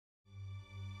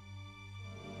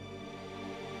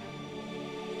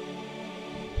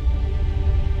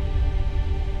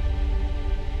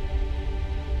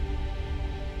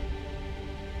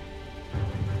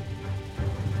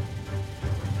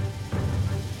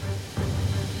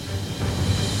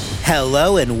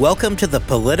Hello and welcome to the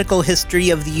Political History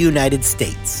of the United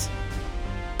States.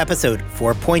 Episode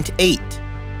 4.8,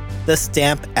 The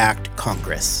Stamp Act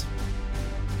Congress.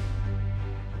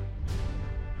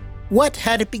 What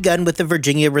had begun with the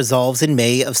Virginia Resolves in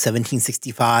May of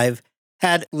 1765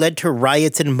 had led to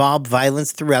riots and mob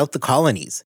violence throughout the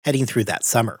colonies heading through that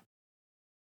summer.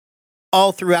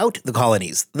 All throughout the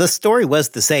colonies, the story was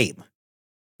the same.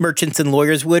 Merchants and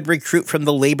lawyers would recruit from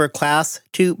the labor class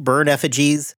to burn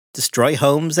effigies, destroy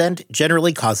homes, and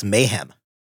generally cause mayhem.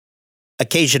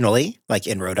 Occasionally, like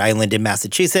in Rhode Island and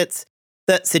Massachusetts,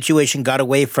 the situation got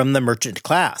away from the merchant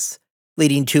class,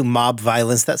 leading to mob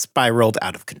violence that spiraled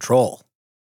out of control.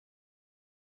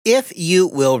 If you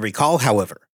will recall,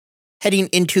 however, heading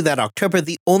into that October,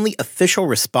 the only official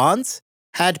response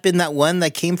had been that one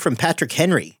that came from Patrick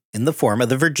Henry in the form of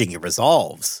the Virginia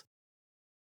Resolves.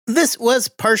 This was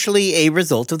partially a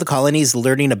result of the colonies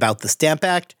learning about the Stamp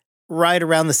Act right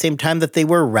around the same time that they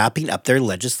were wrapping up their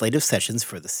legislative sessions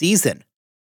for the season.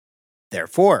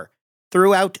 Therefore,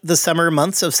 throughout the summer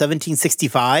months of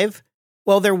 1765,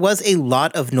 while there was a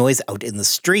lot of noise out in the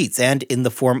streets and in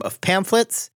the form of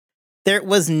pamphlets, there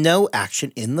was no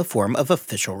action in the form of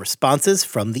official responses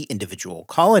from the individual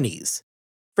colonies,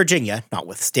 Virginia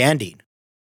notwithstanding.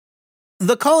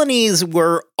 The colonies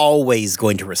were always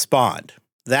going to respond.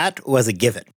 That was a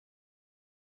given.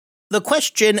 The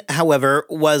question, however,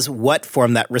 was what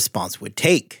form that response would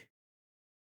take.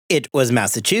 It was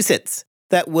Massachusetts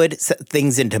that would set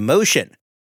things into motion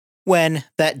when,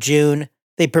 that June,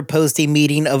 they proposed a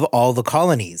meeting of all the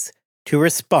colonies to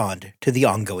respond to the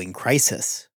ongoing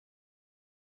crisis.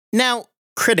 Now,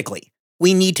 critically,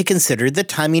 we need to consider the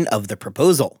timing of the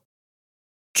proposal.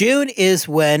 June is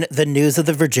when the news of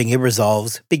the Virginia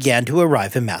Resolves began to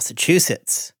arrive in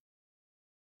Massachusetts.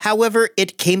 However,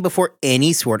 it came before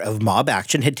any sort of mob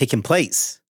action had taken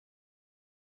place.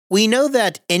 We know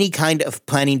that any kind of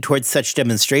planning towards such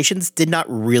demonstrations did not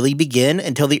really begin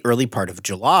until the early part of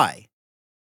July.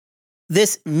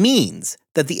 This means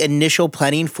that the initial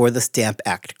planning for the Stamp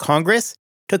Act Congress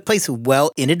took place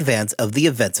well in advance of the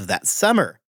events of that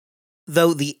summer,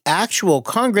 though the actual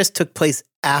Congress took place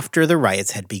after the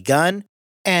riots had begun,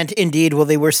 and indeed while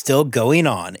they were still going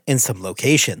on in some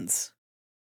locations.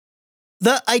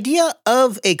 The idea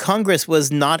of a Congress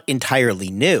was not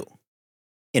entirely new.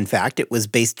 In fact, it was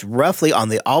based roughly on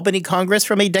the Albany Congress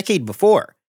from a decade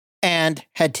before, and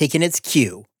had taken its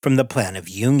cue from the Plan of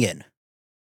Union.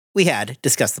 We had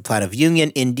discussed the Plan of Union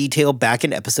in detail back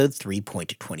in episode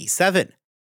 3.27.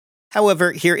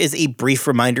 However, here is a brief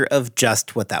reminder of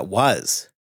just what that was.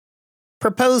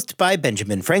 Proposed by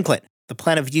Benjamin Franklin, the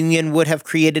Plan of Union would have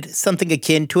created something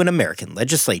akin to an American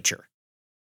legislature.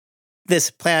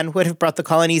 This plan would have brought the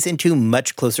colonies into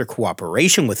much closer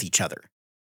cooperation with each other.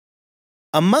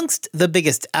 Amongst the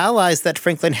biggest allies that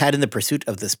Franklin had in the pursuit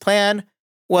of this plan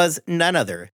was none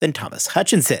other than Thomas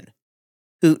Hutchinson,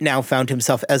 who now found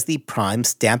himself as the prime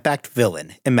Stamp Act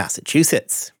villain in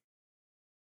Massachusetts.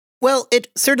 Well, it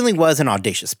certainly was an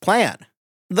audacious plan.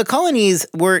 The colonies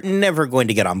were never going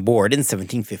to get on board in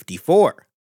 1754.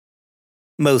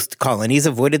 Most colonies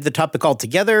avoided the topic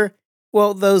altogether,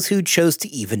 while those who chose to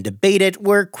even debate it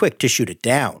were quick to shoot it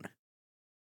down.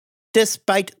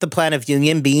 Despite the Plan of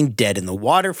Union being dead in the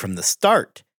water from the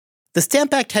start, the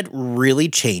Stamp Act had really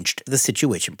changed the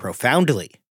situation profoundly.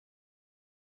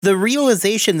 The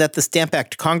realization that the Stamp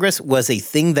Act Congress was a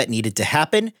thing that needed to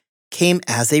happen came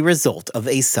as a result of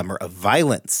a summer of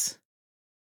violence.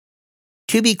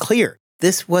 To be clear,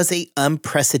 this was an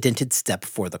unprecedented step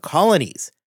for the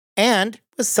colonies, and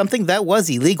was something that was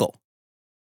illegal.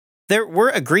 There were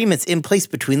agreements in place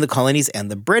between the colonies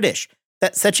and the British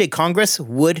that such a Congress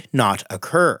would not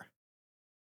occur.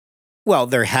 While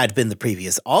there had been the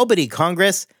previous Albany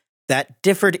Congress, that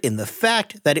differed in the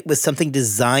fact that it was something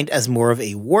designed as more of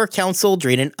a war council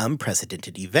during an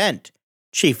unprecedented event,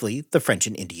 chiefly the French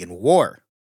and Indian War.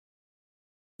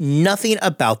 Nothing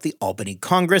about the Albany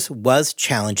Congress was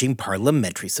challenging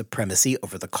parliamentary supremacy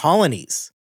over the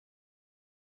colonies.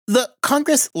 The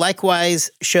Congress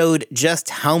likewise showed just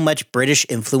how much British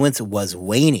influence was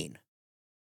waning.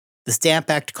 The Stamp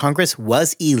Act Congress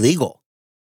was illegal.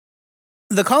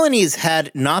 The colonies had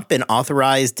not been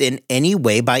authorized in any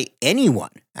way by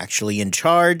anyone actually in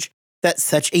charge that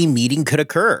such a meeting could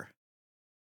occur.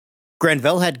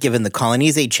 Grenville had given the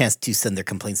colonies a chance to send their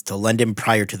complaints to London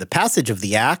prior to the passage of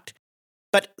the act,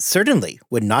 but certainly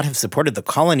would not have supported the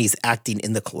colonies acting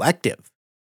in the collective.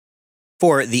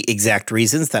 For the exact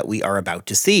reasons that we are about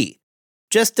to see.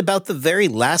 Just about the very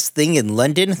last thing in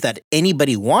London that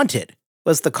anybody wanted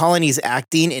was the colonies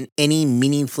acting in any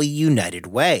meaningfully united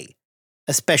way,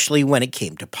 especially when it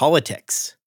came to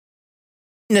politics.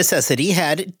 Necessity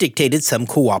had dictated some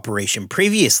cooperation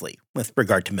previously with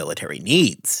regard to military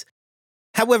needs.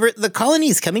 However, the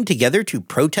colonies coming together to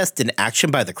protest an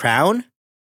action by the crown?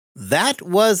 That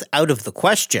was out of the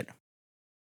question.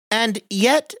 And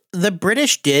yet, the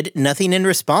British did nothing in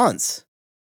response.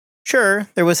 Sure,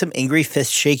 there was some angry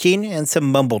fist shaking and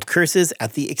some mumbled curses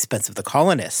at the expense of the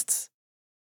colonists.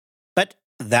 But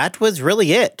that was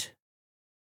really it.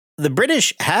 The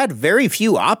British had very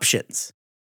few options.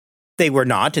 They were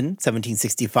not, in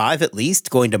 1765 at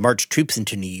least, going to march troops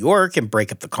into New York and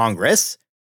break up the Congress.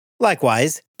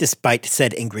 Likewise, despite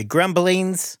said angry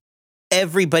grumblings,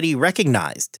 everybody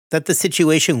recognized that the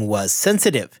situation was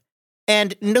sensitive,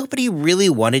 and nobody really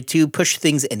wanted to push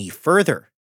things any further.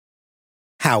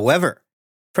 However,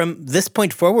 from this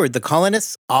point forward, the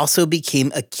colonists also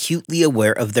became acutely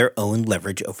aware of their own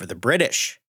leverage over the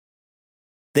British.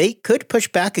 They could push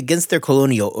back against their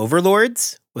colonial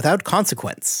overlords without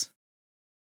consequence.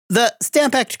 The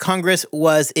Stamp Act Congress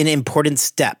was an important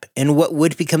step in what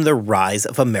would become the rise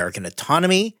of American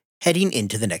autonomy heading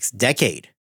into the next decade.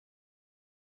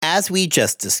 As we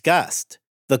just discussed,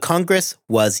 the Congress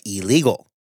was illegal,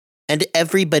 and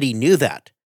everybody knew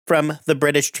that, from the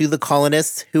British to the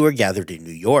colonists who were gathered in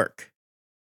New York.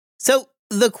 So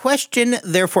the question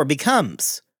therefore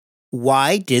becomes,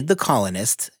 why did the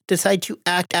colonists decide to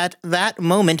act at that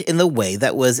moment in the way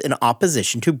that was in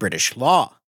opposition to British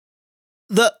law?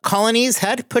 The colonies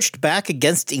had pushed back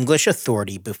against English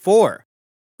authority before.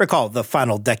 Recall, the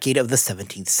final decade of the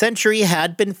 17th century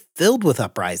had been filled with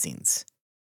uprisings.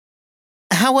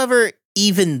 However,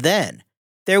 even then,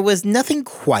 there was nothing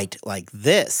quite like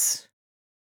this.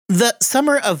 The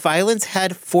Summer of Violence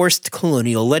had forced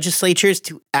colonial legislatures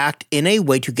to act in a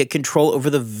way to get control over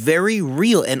the very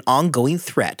real and ongoing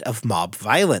threat of mob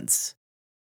violence.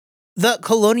 The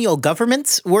colonial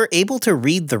governments were able to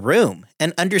read the room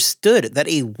and understood that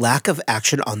a lack of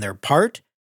action on their part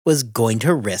was going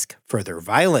to risk further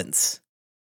violence.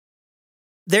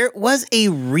 There was a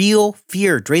real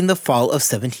fear during the fall of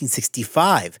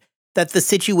 1765 that the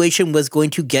situation was going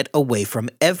to get away from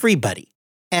everybody,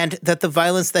 and that the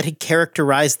violence that had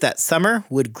characterized that summer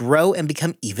would grow and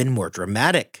become even more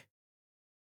dramatic.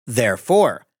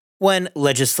 Therefore, when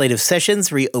legislative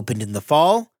sessions reopened in the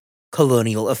fall,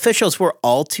 colonial officials were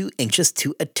all too anxious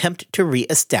to attempt to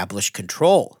re-establish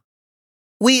control.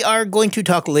 We are going to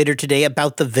talk later today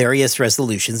about the various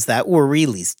resolutions that were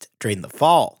released during the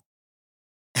fall.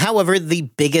 However, the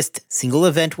biggest single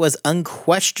event was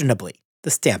unquestionably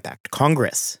the Stamp Act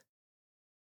Congress.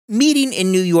 Meeting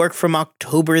in New York from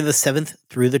October the 7th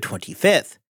through the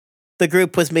 25th, the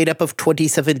group was made up of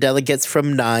 27 delegates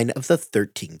from 9 of the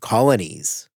 13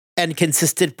 colonies, and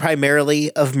consisted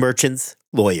primarily of merchants,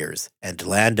 lawyers, and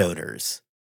landowners.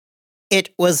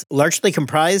 It was largely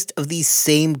comprised of these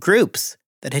same groups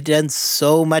that had done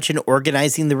so much in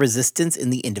organizing the resistance in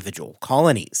the individual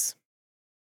colonies.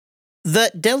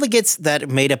 The delegates that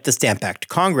made up the Stamp Act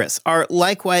Congress are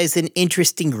likewise an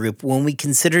interesting group when we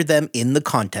consider them in the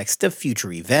context of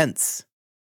future events.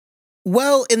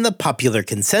 While in the popular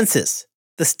consensus,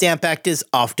 the Stamp Act is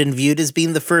often viewed as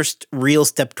being the first real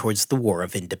step towards the War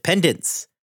of Independence,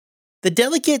 the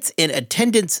delegates in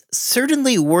attendance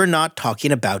certainly were not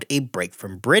talking about a break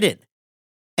from Britain,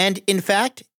 and in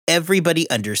fact, everybody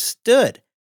understood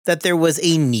that there was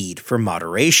a need for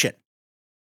moderation.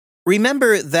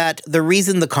 Remember that the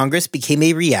reason the Congress became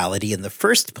a reality in the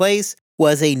first place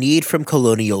was a need from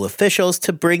colonial officials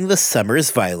to bring the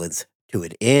summer's violence to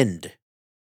an end.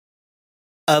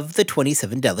 Of the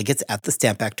 27 delegates at the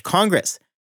Stamp Act Congress,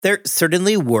 there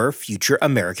certainly were future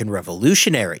American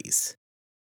revolutionaries.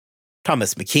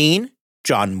 Thomas McKean,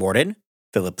 John Morton,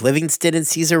 Philip Livingston, and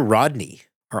Caesar Rodney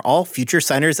are all future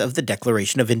signers of the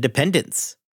Declaration of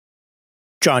Independence.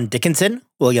 John Dickinson,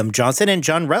 William Johnson, and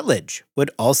John Rutledge would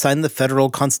all sign the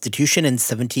federal Constitution in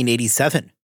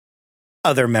 1787.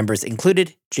 Other members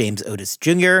included James Otis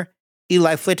Jr.,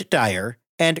 Eli Flynt Dyer,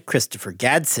 and Christopher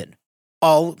Gadsden,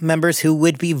 all members who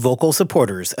would be vocal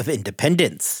supporters of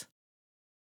independence.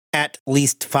 At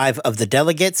least 5 of the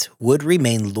delegates would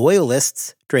remain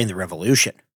loyalists during the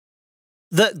Revolution.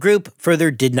 The group further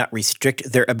did not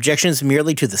restrict their objections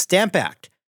merely to the Stamp Act,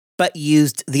 but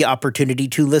used the opportunity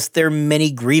to list their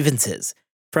many grievances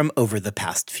from over the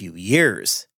past few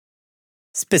years.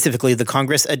 Specifically, the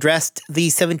Congress addressed the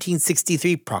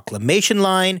 1763 Proclamation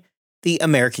Line, the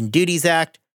American Duties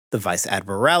Act, the Vice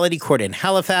Admiralty Court in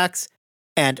Halifax,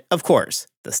 and, of course,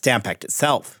 the Stamp Act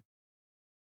itself.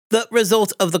 The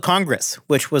result of the Congress,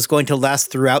 which was going to last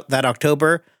throughout that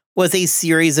October, was a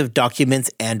series of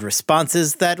documents and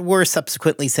responses that were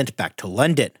subsequently sent back to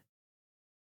London.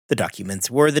 The documents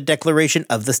were the Declaration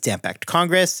of the Stamp Act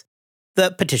Congress,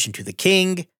 the Petition to the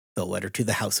King, the Letter to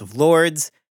the House of Lords,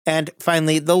 and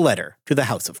finally the Letter to the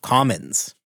House of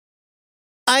Commons.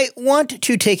 I want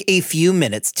to take a few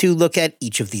minutes to look at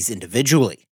each of these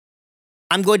individually.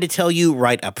 I'm going to tell you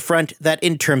right up front that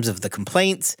in terms of the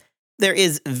complaints, there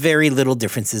is very little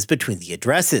differences between the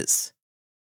addresses.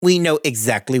 We know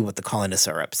exactly what the colonists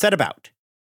are upset about.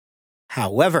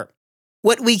 However,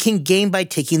 what we can gain by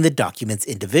taking the documents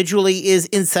individually is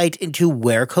insight into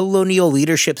where colonial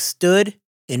leadership stood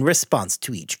in response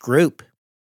to each group.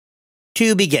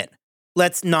 To begin,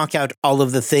 let's knock out all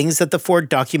of the things that the four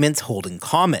documents hold in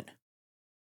common.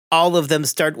 All of them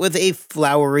start with a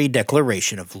flowery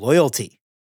declaration of loyalty.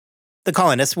 The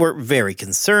colonists were very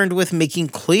concerned with making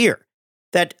clear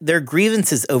that their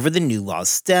grievances over the new laws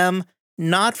stem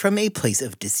not from a place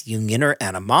of disunion or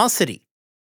animosity,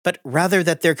 but rather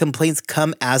that their complaints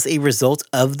come as a result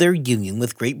of their union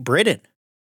with Great Britain.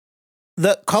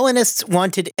 The colonists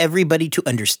wanted everybody to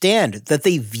understand that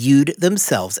they viewed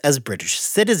themselves as British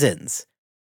citizens,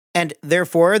 and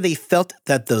therefore they felt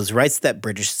that those rights that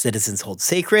British citizens hold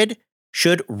sacred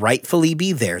should rightfully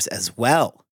be theirs as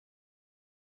well.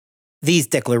 These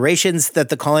declarations that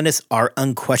the colonists are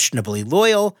unquestionably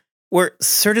loyal were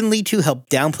certainly to help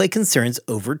downplay concerns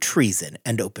over treason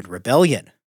and open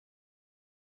rebellion.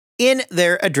 In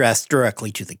their address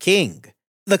directly to the king,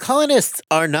 the colonists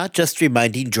are not just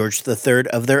reminding George III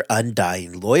of their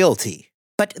undying loyalty,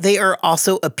 but they are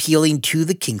also appealing to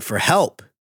the king for help.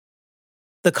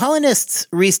 The colonists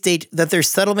restate that their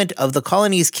settlement of the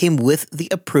colonies came with the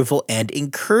approval and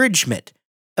encouragement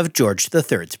of George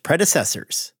III's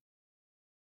predecessors.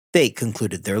 They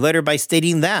concluded their letter by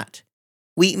stating that,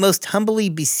 "We most humbly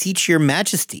beseech your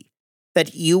majesty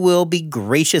that you will be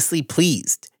graciously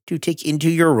pleased to take into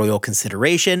your royal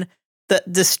consideration the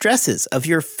distresses of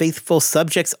your faithful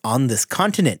subjects on this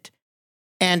continent,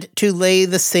 and to lay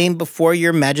the same before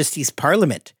your majesty's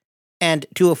parliament, and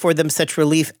to afford them such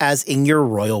relief as in your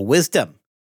royal wisdom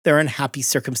their unhappy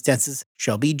circumstances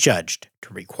shall be judged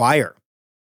to require."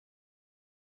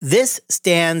 This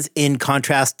stands in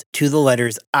contrast to the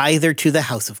letters either to the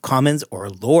House of Commons or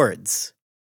Lords.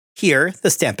 Here,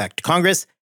 the Stamp Act Congress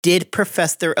did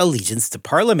profess their allegiance to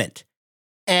Parliament,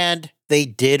 and they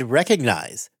did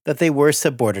recognize that they were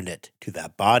subordinate to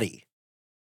that body.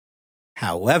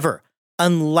 However,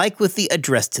 unlike with the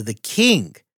address to the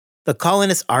king, the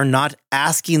colonists are not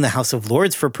asking the House of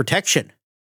Lords for protection.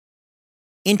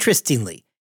 Interestingly,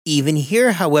 even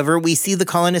here, however, we see the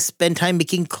colonists spend time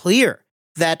making clear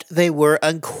that they were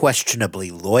unquestionably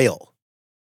loyal.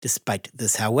 Despite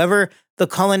this, however, the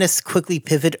colonists quickly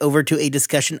pivot over to a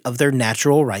discussion of their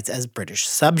natural rights as British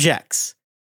subjects.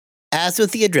 As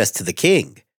with the address to the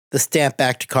king, the Stamp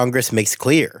Act Congress makes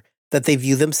clear that they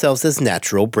view themselves as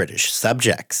natural British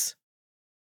subjects.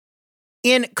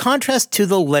 In contrast to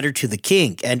the letter to the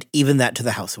king, and even that to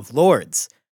the House of Lords,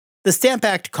 the Stamp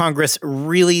Act Congress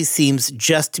really seems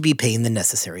just to be paying the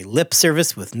necessary lip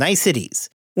service with niceties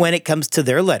when it comes to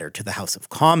their letter to the House of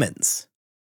Commons.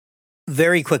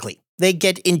 Very quickly, they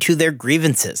get into their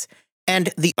grievances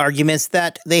and the arguments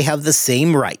that they have the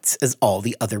same rights as all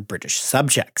the other British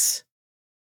subjects.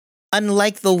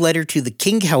 Unlike the letter to the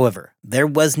king, however, there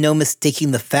was no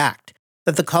mistaking the fact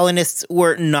that the colonists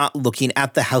were not looking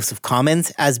at the House of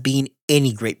Commons as being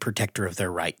any great protector of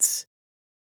their rights.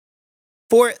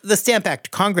 For the Stamp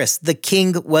Act Congress, the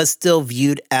king was still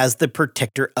viewed as the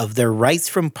protector of their rights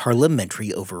from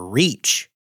parliamentary overreach.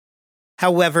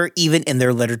 However, even in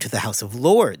their letter to the House of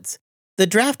Lords, the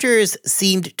drafters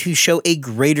seemed to show a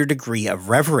greater degree of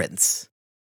reverence.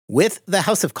 With the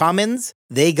House of Commons,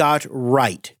 they got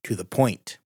right to the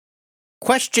point.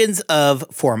 Questions of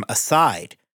form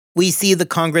aside, we see the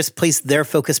Congress place their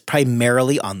focus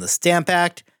primarily on the Stamp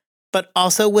Act, but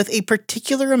also with a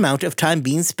particular amount of time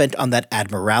being spent on that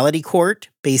Admiralty Court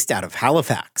based out of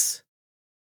Halifax.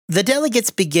 The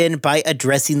delegates begin by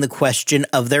addressing the question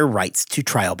of their rights to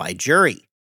trial by jury.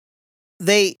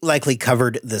 They likely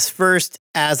covered this first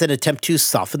as an attempt to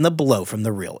soften the blow from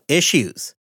the real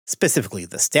issues, specifically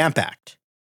the Stamp Act.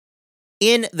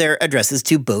 In their addresses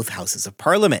to both houses of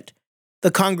Parliament,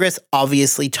 the Congress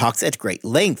obviously talks at great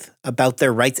length about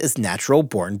their rights as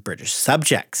natural-born British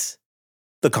subjects.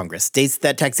 The Congress states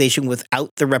that taxation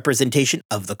without the representation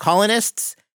of the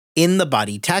colonists in the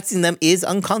body taxing them is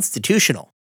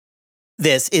unconstitutional.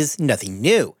 This is nothing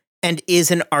new, and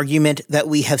is an argument that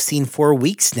we have seen for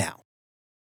weeks now.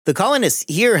 The colonists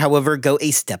here, however, go a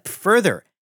step further,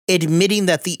 admitting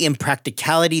that the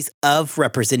impracticalities of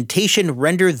representation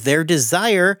render their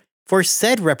desire for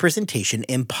said representation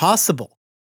impossible.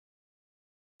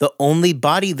 The only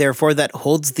body, therefore, that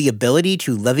holds the ability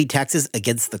to levy taxes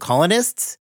against the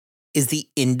colonists is the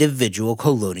individual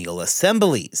colonial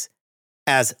assemblies,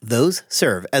 as those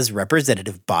serve as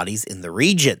representative bodies in the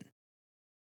region.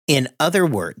 In other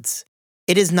words,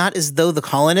 it is not as though the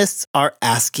colonists are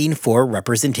asking for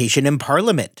representation in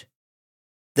Parliament.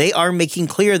 They are making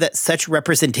clear that such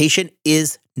representation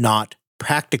is not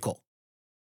practical.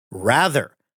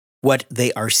 Rather, what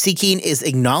they are seeking is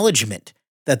acknowledgement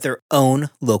that their own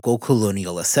local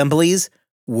colonial assemblies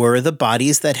were the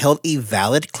bodies that held a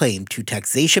valid claim to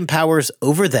taxation powers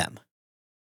over them.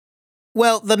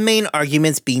 Well, the main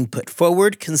arguments being put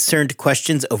forward concerned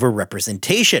questions over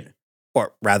representation,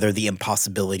 or rather the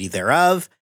impossibility thereof,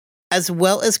 as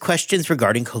well as questions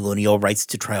regarding colonial rights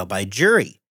to trial by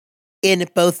jury. In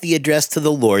both the address to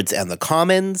the Lords and the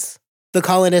Commons, the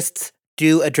colonists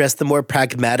do address the more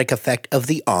pragmatic effect of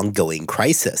the ongoing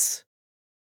crisis.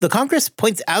 The Congress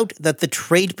points out that the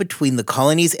trade between the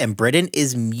colonies and Britain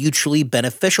is mutually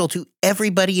beneficial to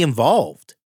everybody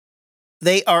involved.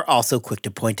 They are also quick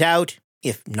to point out,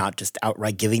 if not just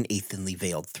outright giving a thinly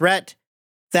veiled threat,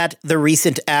 that the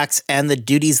recent acts and the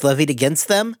duties levied against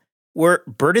them were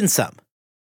burdensome,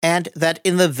 and that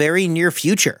in the very near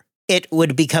future, it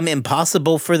would become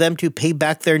impossible for them to pay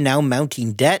back their now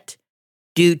mounting debt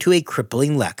due to a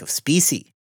crippling lack of specie.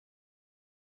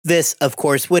 This, of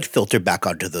course, would filter back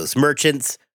onto those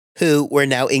merchants, who were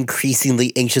now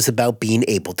increasingly anxious about being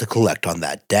able to collect on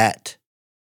that debt.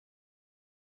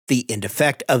 The end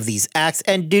effect of these acts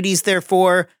and duties,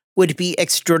 therefore, would be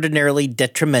extraordinarily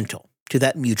detrimental to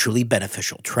that mutually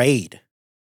beneficial trade.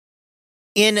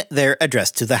 In their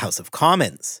address to the House of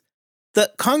Commons,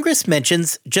 the Congress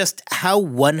mentions just how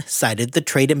one-sided the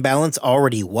trade imbalance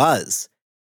already was,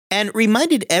 and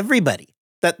reminded everybody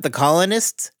that the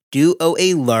colonists do owe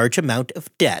a large amount of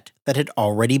debt that had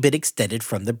already been extended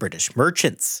from the British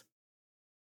merchants.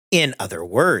 In other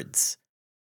words,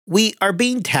 we are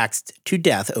being taxed to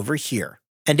death over here,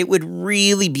 and it would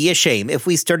really be a shame if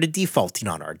we started defaulting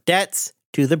on our debts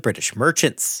to the British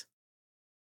merchants.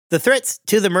 The threats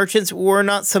to the merchants were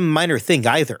not some minor thing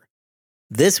either.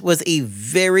 This was a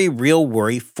very real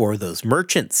worry for those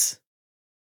merchants.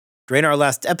 During our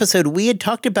last episode, we had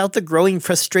talked about the growing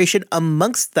frustration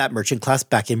amongst that merchant class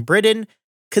back in Britain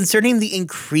concerning the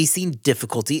increasing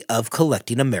difficulty of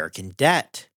collecting American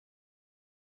debt.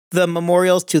 The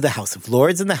memorials to the House of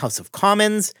Lords and the House of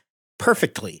Commons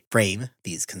perfectly frame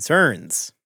these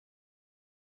concerns.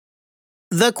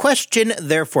 The question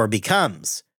therefore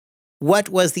becomes, what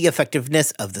was the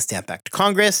effectiveness of the Stamp Act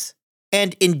Congress,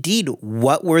 and indeed,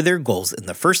 what were their goals in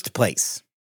the first place?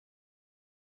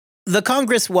 The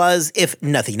Congress was, if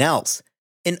nothing else,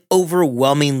 an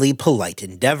overwhelmingly polite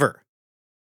endeavor.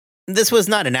 This was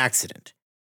not an accident.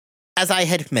 As I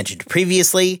had mentioned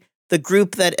previously, the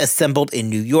group that assembled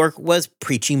in New York was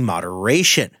preaching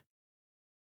moderation.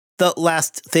 The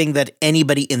last thing that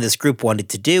anybody in this group wanted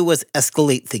to do was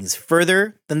escalate things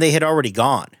further than they had already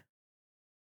gone.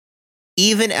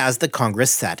 Even as the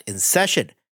Congress sat in session,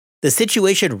 the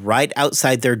situation right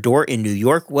outside their door in New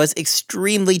York was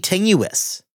extremely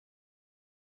tenuous.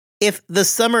 If the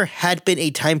summer had been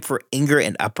a time for anger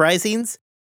and uprisings,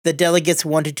 the delegates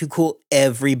wanted to cool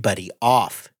everybody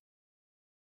off.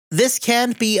 This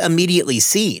can be immediately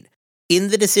seen in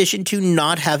the decision to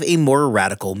not have a more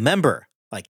radical member,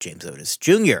 like James Otis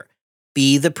Jr.,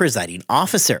 be the presiding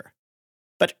officer,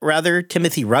 but rather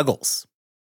Timothy Ruggles.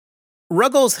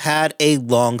 Ruggles had a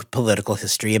long political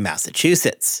history in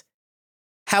Massachusetts.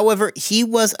 However, he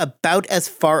was about as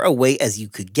far away as you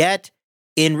could get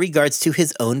in regards to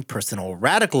his own personal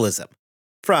radicalism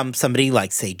from somebody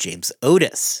like, say, James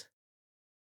Otis.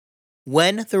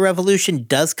 When the revolution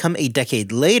does come a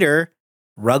decade later,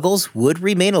 Ruggles would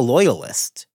remain a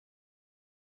loyalist.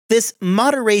 This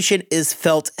moderation is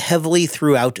felt heavily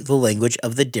throughout the language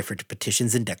of the different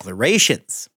petitions and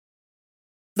declarations.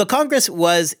 The Congress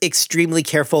was extremely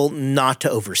careful not to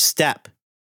overstep.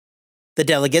 The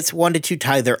delegates wanted to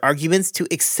tie their arguments to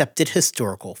accepted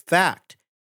historical fact,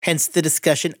 hence the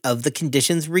discussion of the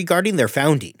conditions regarding their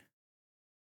founding.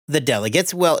 The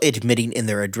delegates, while admitting in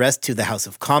their address to the House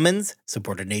of Commons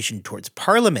subordination towards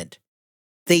Parliament,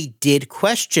 they did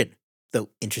question, though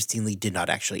interestingly did not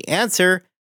actually answer,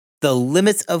 the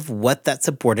limits of what that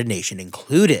subordination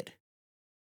included.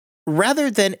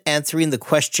 Rather than answering the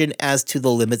question as to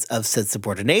the limits of said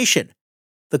subordination,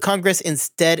 the Congress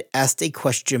instead asked a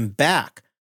question back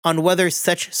on whether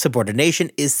such subordination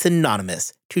is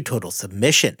synonymous to total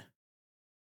submission.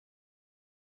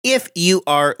 If you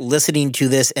are listening to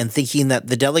this and thinking that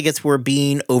the delegates were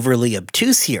being overly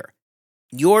obtuse here,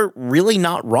 you're really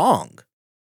not wrong.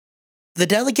 The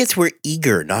delegates were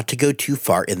eager not to go too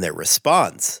far in their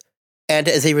response, and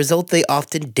as a result, they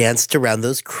often danced around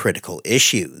those critical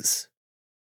issues.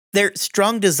 Their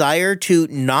strong desire to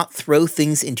not throw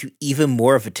things into even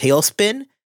more of a tailspin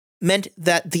meant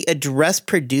that the address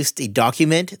produced a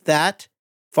document that,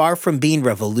 far from being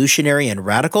revolutionary and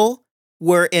radical,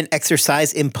 were an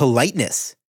exercise in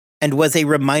politeness and was a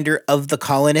reminder of the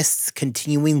colonists'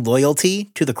 continuing loyalty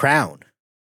to the crown.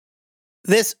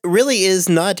 This really is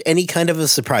not any kind of a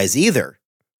surprise either,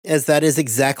 as that is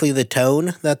exactly the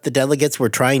tone that the delegates were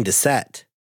trying to set.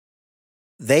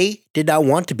 They did not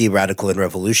want to be radical and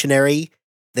revolutionary,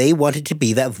 they wanted to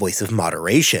be that voice of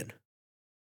moderation.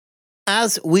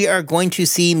 As we are going to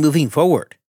see moving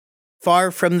forward, far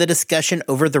from the discussion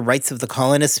over the rights of the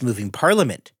colonists moving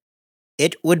parliament,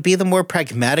 it would be the more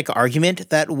pragmatic argument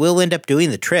that will end up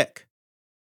doing the trick.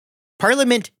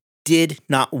 Parliament did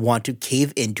not want to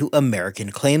cave into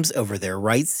American claims over their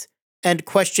rights and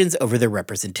questions over their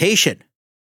representation.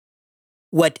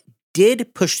 What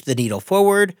did push the needle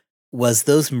forward was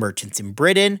those merchants in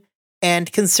Britain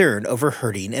and concern over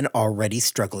hurting an already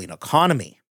struggling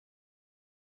economy.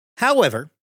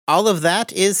 However, all of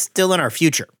that is still in our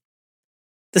future.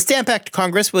 The Stamp Act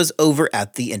Congress was over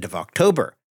at the end of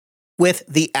October, with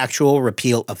the actual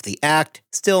repeal of the act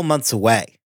still months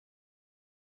away.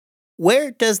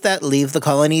 Where does that leave the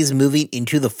colonies moving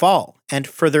into the fall and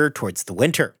further towards the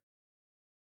winter?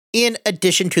 In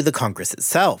addition to the Congress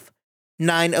itself,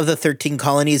 9 of the 13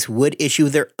 colonies would issue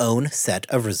their own set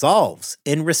of resolves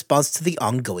in response to the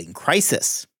ongoing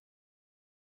crisis.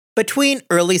 Between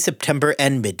early September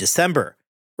and mid-December,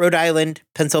 Rhode Island,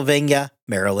 Pennsylvania,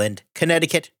 Maryland,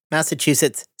 Connecticut,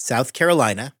 Massachusetts, South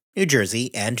Carolina, New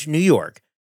Jersey, and New York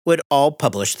would all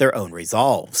publish their own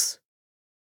resolves.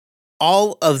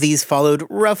 All of these followed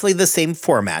roughly the same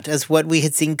format as what we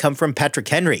had seen come from Patrick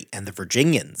Henry and the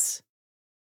Virginians.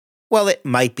 While it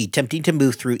might be tempting to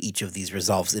move through each of these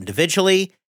resolves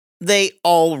individually, they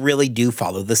all really do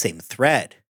follow the same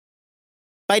thread.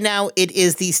 By now, it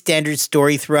is the standard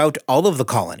story throughout all of the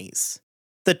colonies.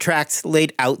 The tracts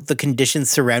laid out the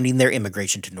conditions surrounding their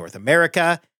immigration to North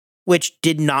America, which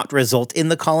did not result in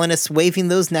the colonists waiving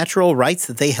those natural rights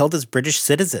that they held as British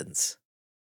citizens.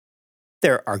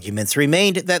 Their arguments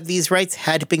remained that these rights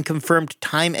had been confirmed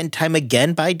time and time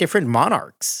again by different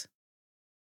monarchs.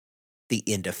 The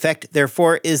end effect,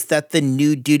 therefore, is that the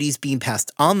new duties being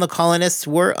passed on the colonists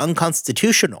were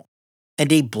unconstitutional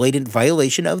and a blatant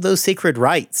violation of those sacred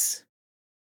rights.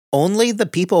 Only the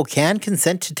people can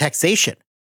consent to taxation,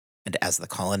 and as the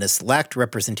colonists lacked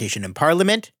representation in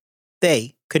Parliament,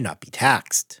 they could not be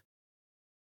taxed.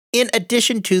 In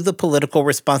addition to the political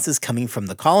responses coming from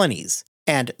the colonies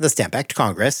and the Stamp Act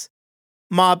Congress,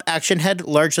 mob action had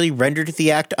largely rendered the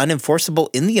act unenforceable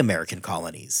in the American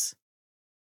colonies.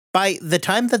 By the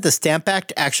time that the Stamp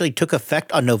Act actually took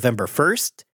effect on November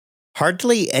 1st,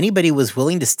 hardly anybody was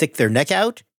willing to stick their neck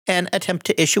out and attempt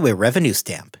to issue a revenue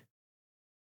stamp.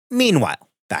 Meanwhile,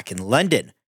 back in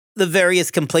London, the various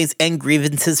complaints and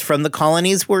grievances from the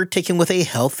colonies were taken with a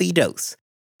healthy dose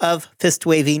of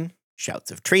fist-waving, shouts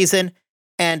of treason,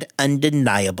 and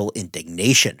undeniable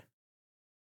indignation.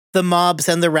 The mobs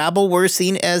and the rabble were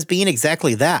seen as being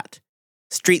exactly that,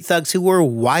 street thugs who were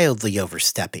wildly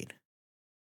overstepping.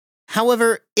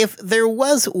 However, if there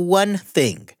was one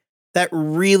thing that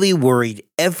really worried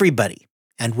everybody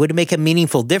and would make a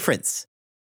meaningful difference,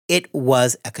 it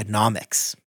was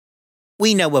economics.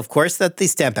 We know, of course, that the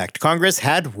Stamp Act Congress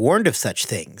had warned of such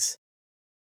things.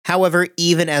 However,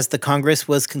 even as the Congress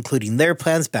was concluding their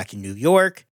plans back in New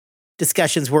York,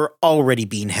 discussions were already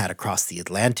being had across the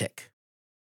Atlantic.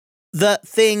 The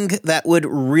thing that would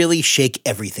really shake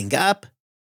everything up,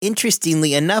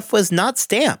 interestingly enough, was not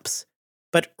stamps,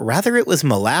 but rather it was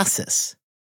molasses.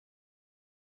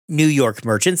 New York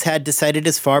merchants had decided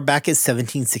as far back as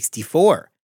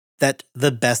 1764 that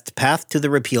the best path to the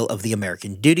repeal of the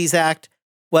American Duties Act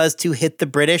was to hit the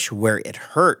British where it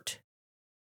hurt.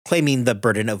 Claiming the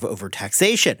burden of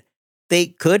overtaxation, they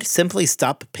could simply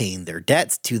stop paying their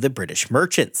debts to the British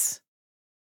merchants.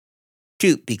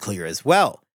 To be clear as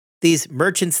well, these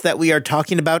merchants that we are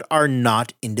talking about are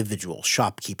not individual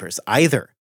shopkeepers either.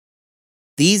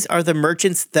 These are the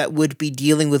merchants that would be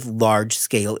dealing with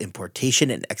large-scale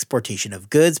importation and exportation of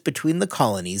goods between the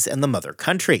colonies and the mother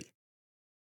country.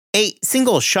 A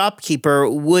single shopkeeper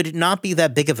would not be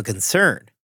that big of a concern.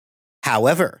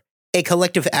 However, a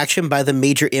collective action by the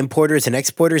major importers and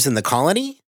exporters in the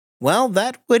colony? Well,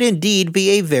 that would indeed be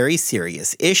a very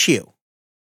serious issue.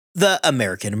 The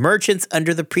American merchants,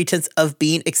 under the pretense of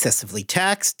being excessively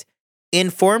taxed,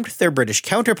 informed their British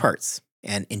counterparts,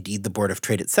 and indeed the Board of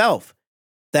Trade itself,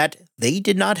 that they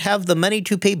did not have the money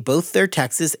to pay both their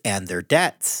taxes and their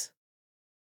debts.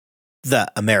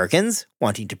 The Americans,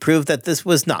 wanting to prove that this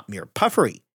was not mere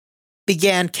puffery,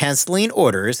 began canceling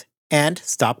orders and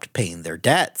stopped paying their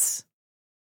debts.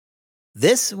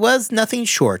 This was nothing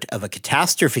short of a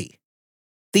catastrophe.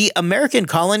 The American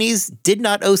colonies did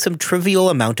not owe some trivial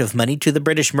amount of money to the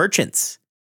British merchants.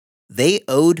 They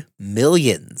owed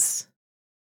millions.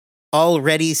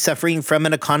 Already suffering from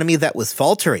an economy that was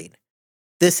faltering,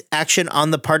 this action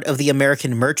on the part of the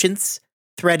American merchants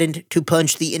threatened to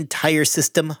plunge the entire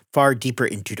system far deeper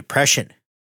into depression.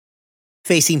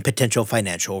 Facing potential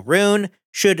financial ruin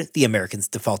should the Americans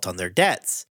default on their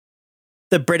debts,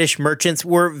 the British merchants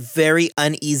were very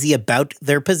uneasy about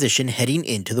their position heading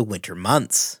into the winter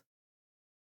months.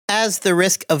 As the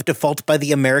risk of default by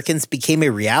the Americans became a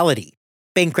reality,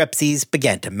 bankruptcies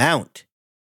began to mount,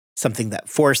 something that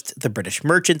forced the British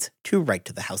merchants to write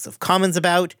to the House of Commons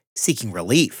about seeking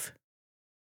relief.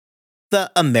 The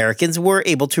Americans were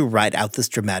able to ride out this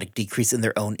dramatic decrease in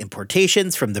their own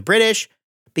importations from the British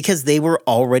because they were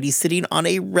already sitting on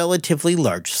a relatively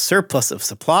large surplus of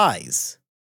supplies.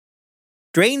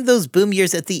 During those boom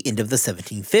years at the end of the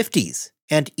 1750s,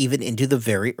 and even into the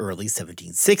very early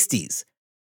 1760s,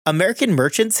 American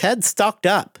merchants had stocked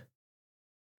up.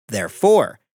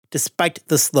 Therefore, despite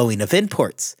the slowing of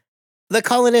imports, the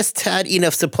colonists had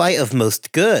enough supply of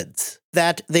most goods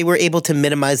that they were able to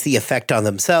minimize the effect on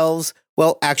themselves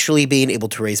while actually being able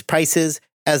to raise prices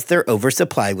as their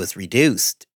oversupply was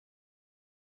reduced.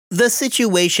 The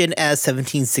situation as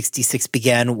 1766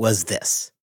 began was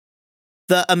this.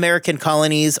 The American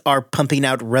colonies are pumping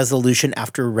out resolution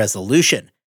after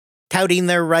resolution, touting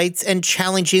their rights and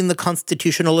challenging the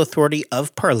constitutional authority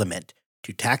of Parliament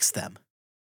to tax them.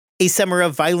 A summer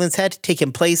of violence had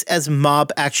taken place as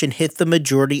mob action hit the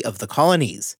majority of the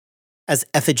colonies, as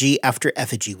effigy after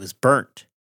effigy was burnt.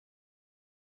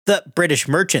 The British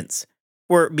merchants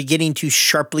were beginning to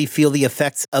sharply feel the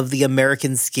effects of the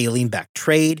Americans scaling back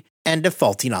trade and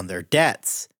defaulting on their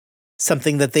debts,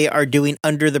 something that they are doing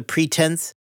under the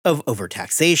pretense of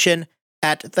overtaxation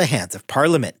at the hands of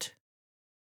Parliament.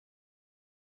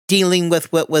 Dealing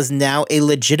with what was now a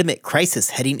legitimate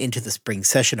crisis heading into the spring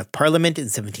session of Parliament in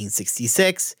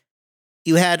 1766,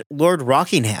 you had Lord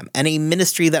Rockingham and a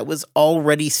ministry that was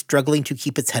already struggling to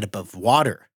keep its head above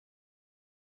water.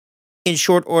 In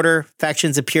short order,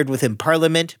 factions appeared within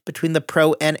Parliament between the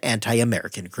pro- and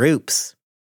anti-American groups.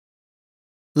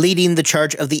 Leading the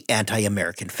charge of the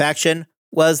anti-American faction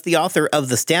was the author of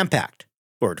the Stamp Act,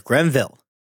 Lord Grenville.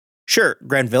 Sure,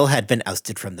 Grenville had been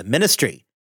ousted from the ministry,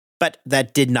 but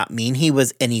that did not mean he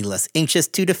was any less anxious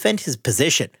to defend his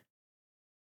position.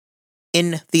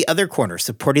 In the other corner,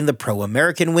 supporting the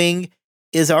pro-American wing,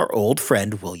 is our old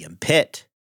friend William Pitt.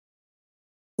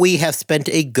 We have spent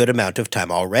a good amount of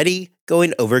time already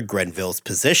going over Grenville's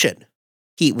position.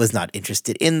 He was not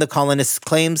interested in the colonists'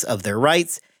 claims of their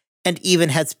rights, and even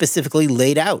had specifically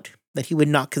laid out that he would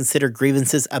not consider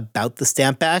grievances about the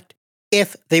Stamp Act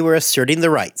if they were asserting the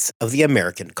rights of the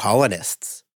American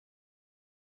colonists.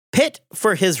 Pitt,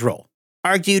 for his role,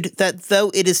 argued that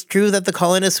though it is true that the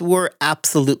colonists were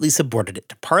absolutely subordinate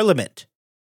to Parliament,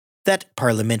 that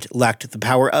Parliament lacked the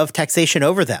power of taxation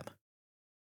over them.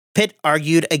 Pitt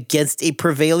argued against a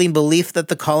prevailing belief that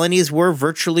the colonies were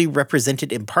virtually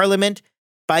represented in Parliament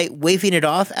by waving it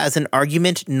off as an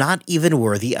argument not even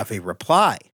worthy of a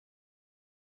reply.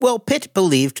 While Pitt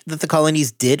believed that the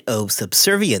colonies did owe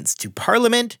subservience to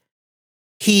Parliament,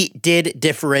 he did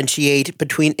differentiate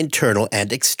between internal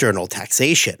and external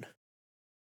taxation.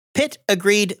 Pitt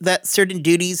agreed that certain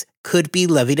duties could be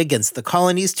levied against the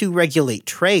colonies to regulate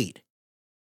trade.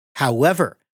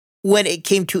 However, when it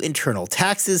came to internal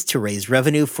taxes to raise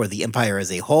revenue for the empire as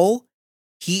a whole,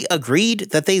 he agreed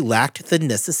that they lacked the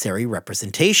necessary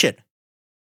representation.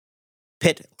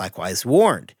 Pitt likewise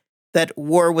warned that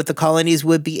war with the colonies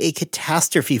would be a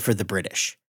catastrophe for the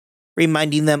British,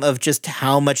 reminding them of just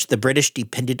how much the British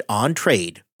depended on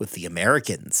trade with the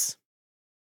Americans.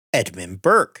 Edmund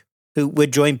Burke, who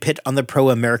would join Pitt on the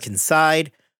pro-American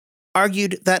side,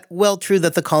 argued that while true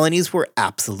that the colonies were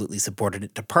absolutely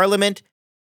subordinate to Parliament,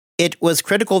 it was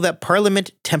critical that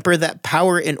Parliament temper that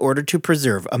power in order to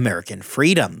preserve American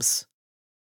freedoms.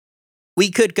 We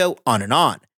could go on and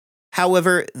on.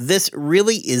 However, this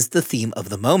really is the theme of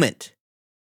the moment.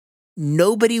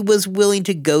 Nobody was willing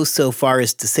to go so far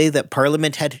as to say that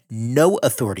Parliament had no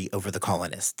authority over the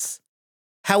colonists.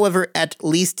 However, at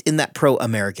least in that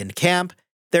pro-American camp,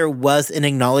 there was an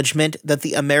acknowledgement that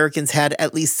the Americans had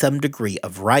at least some degree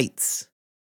of rights.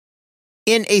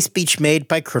 In a speech made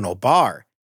by Colonel Barr,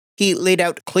 he laid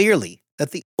out clearly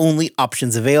that the only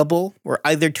options available were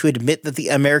either to admit that the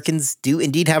Americans do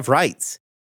indeed have rights,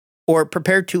 or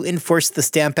prepare to enforce the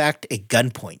Stamp Act at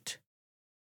gunpoint.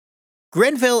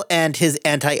 Grenville and his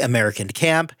anti-American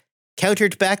camp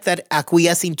countered back that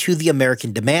acquiescing to the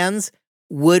American demands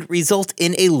would result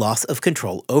in a loss of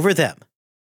control over them,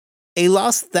 a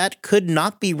loss that could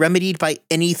not be remedied by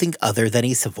anything other than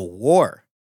a civil war.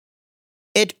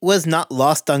 It was not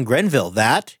lost on Grenville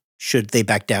that, should they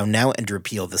back down now and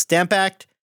repeal the Stamp Act,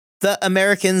 the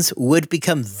Americans would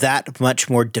become that much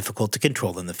more difficult to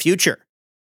control in the future.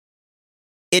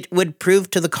 It would prove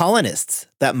to the colonists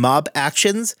that mob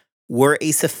actions were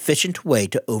a sufficient way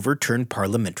to overturn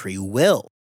parliamentary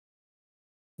will.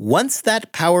 Once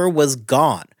that power was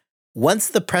gone, once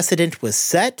the precedent was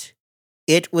set,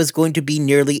 it was going to be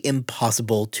nearly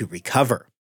impossible to recover.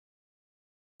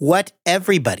 What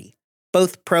everybody,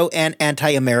 both pro and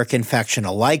anti-American faction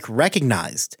alike,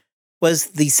 recognized was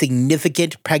the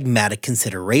significant pragmatic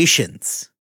considerations.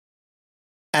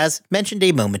 As mentioned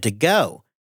a moment ago,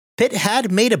 Pitt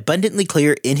had made abundantly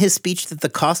clear in his speech that the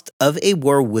cost of a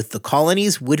war with the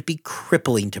colonies would be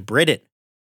crippling to Britain.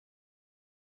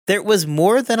 There was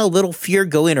more than a little fear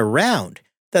going around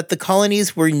that the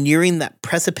colonies were nearing that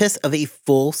precipice of a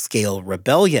full-scale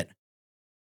rebellion.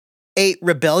 A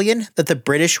rebellion that the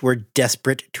British were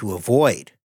desperate to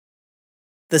avoid.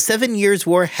 The 7 Years'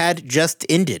 War had just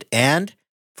ended, and,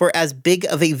 for as big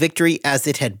of a victory as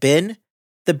it had been,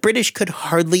 the British could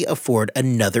hardly afford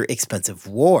another expensive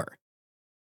war.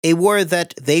 A war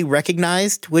that they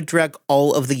recognized would drag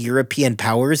all of the European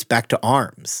powers back to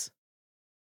arms.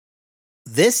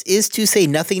 This is to say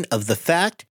nothing of the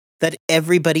fact that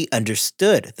everybody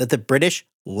understood that the British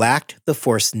lacked the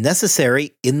force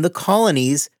necessary in the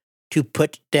colonies to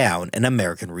put down an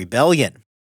American rebellion.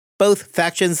 Both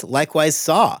factions likewise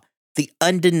saw the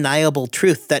undeniable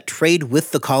truth that trade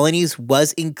with the colonies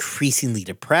was increasingly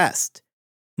depressed,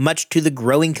 much to the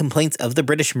growing complaints of the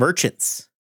British merchants.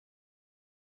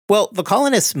 While the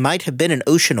colonists might have been an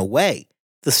ocean away,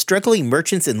 the struggling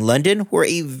merchants in London were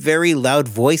a very loud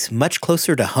voice much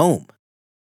closer to home.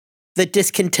 The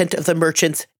discontent of the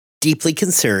merchants deeply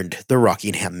concerned the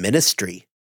Rockingham ministry.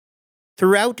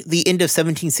 Throughout the end of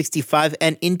 1765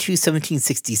 and into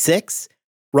 1766,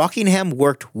 Rockingham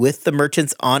worked with the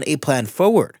merchants on a plan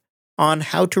forward on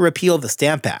how to repeal the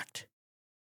Stamp Act.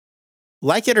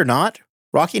 Like it or not,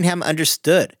 Rockingham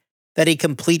understood that a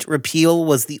complete repeal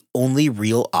was the only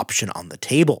real option on the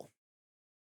table.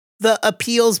 The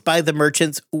appeals by the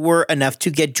merchants were enough to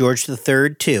get George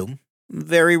III to,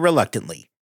 very reluctantly,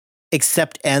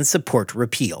 accept and support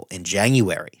repeal in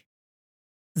January.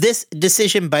 This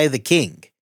decision by the king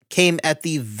came at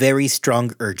the very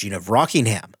strong urging of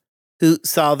Rockingham, who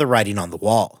saw the writing on the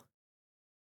wall.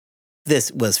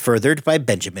 This was furthered by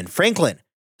Benjamin Franklin,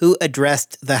 who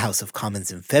addressed the House of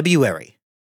Commons in February.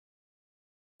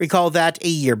 Recall that a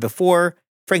year before,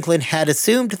 Franklin had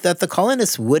assumed that the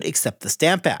colonists would accept the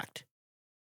Stamp Act.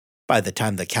 By the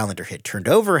time the calendar had turned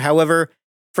over, however,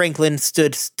 Franklin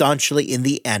stood staunchly in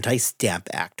the anti-Stamp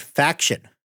Act faction.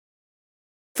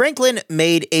 Franklin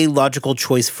made a logical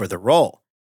choice for the role,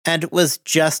 and was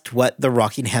just what the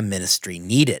Rockingham ministry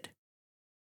needed.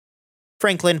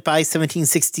 Franklin, by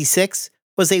 1766,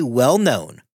 was a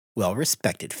well-known,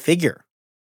 well-respected figure.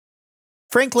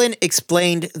 Franklin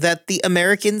explained that the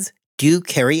Americans do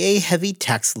carry a heavy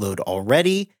tax load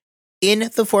already, in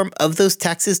the form of those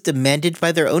taxes demanded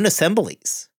by their own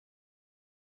assemblies.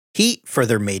 He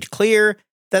further made clear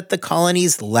that the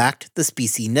colonies lacked the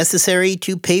specie necessary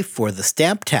to pay for the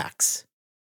stamp tax.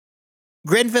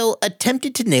 Grenville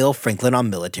attempted to nail Franklin on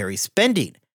military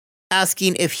spending,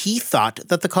 asking if he thought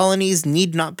that the colonies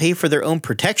need not pay for their own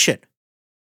protection.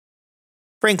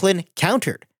 Franklin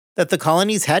countered that the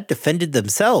colonies had defended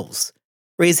themselves,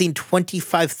 raising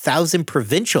 25,000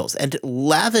 provincials and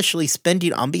lavishly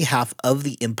spending on behalf of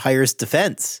the empire's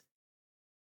defense,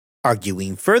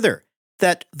 arguing further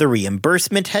that the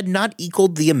reimbursement had not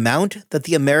equaled the amount that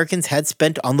the Americans had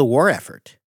spent on the war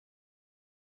effort.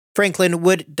 Franklin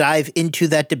would dive into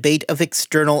that debate of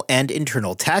external and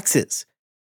internal taxes,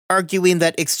 arguing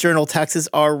that external taxes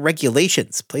are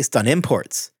regulations placed on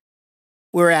imports,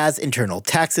 whereas internal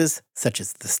taxes, such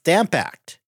as the Stamp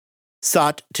Act,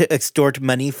 sought to extort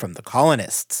money from the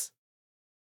colonists.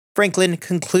 Franklin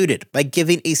concluded by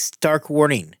giving a stark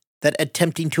warning that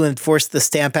attempting to enforce the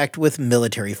Stamp Act with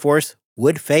military force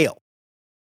would fail.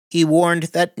 He warned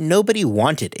that nobody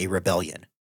wanted a rebellion,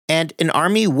 and an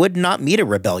army would not meet a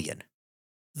rebellion,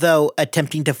 though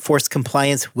attempting to force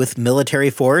compliance with military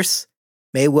force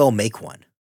may well make one.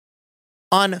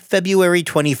 On February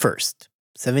 21st,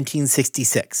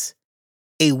 1766,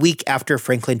 a week after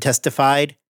Franklin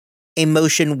testified, a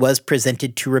motion was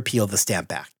presented to repeal the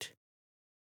Stamp Act.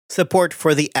 Support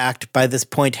for the act by this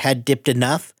point had dipped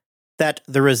enough that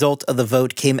the result of the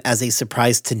vote came as a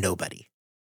surprise to nobody.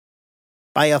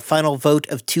 By a final vote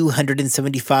of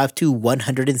 275 to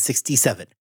 167,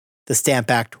 the Stamp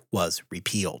Act was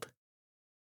repealed.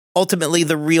 Ultimately,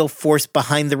 the real force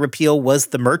behind the repeal was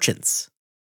the merchants.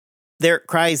 Their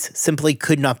cries simply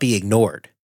could not be ignored.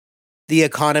 The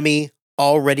economy,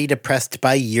 already depressed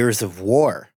by years of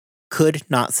war, could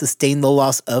not sustain the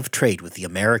loss of trade with the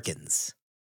Americans.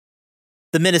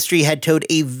 The ministry had towed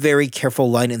a very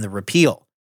careful line in the repeal,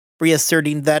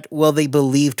 reasserting that while they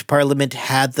believed Parliament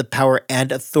had the power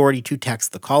and authority to tax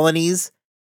the colonies,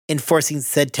 enforcing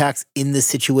said tax in this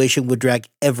situation would drag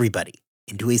everybody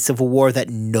into a civil war that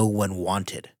no one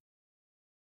wanted.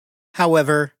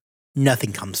 However,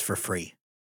 nothing comes for free.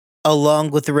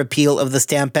 Along with the repeal of the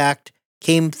Stamp Act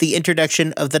came the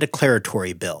introduction of the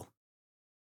Declaratory Bill.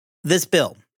 This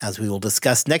bill, as we will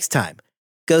discuss next time,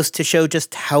 goes to show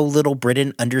just how little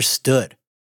Britain understood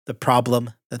the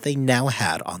problem that they now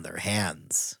had on their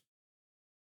hands.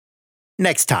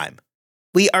 Next time,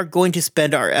 we are going to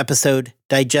spend our episode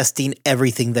digesting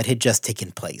everything that had just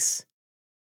taken place.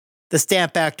 The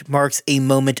Stamp Act marks a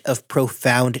moment of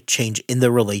profound change in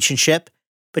the relationship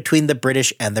between the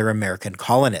British and their American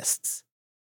colonists.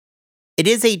 It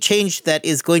is a change that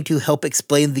is going to help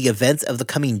explain the events of the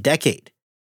coming decade,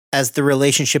 as the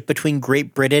relationship between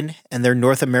Great Britain and their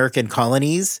North American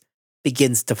colonies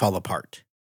begins to fall apart.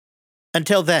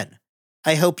 Until then,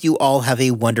 I hope you all have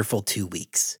a wonderful 2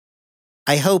 weeks.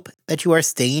 I hope that you are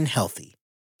staying healthy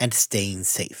and staying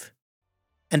safe.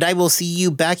 And I will see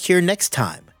you back here next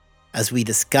time as we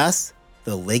discuss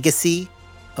the legacy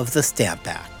of the Stamp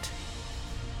Act.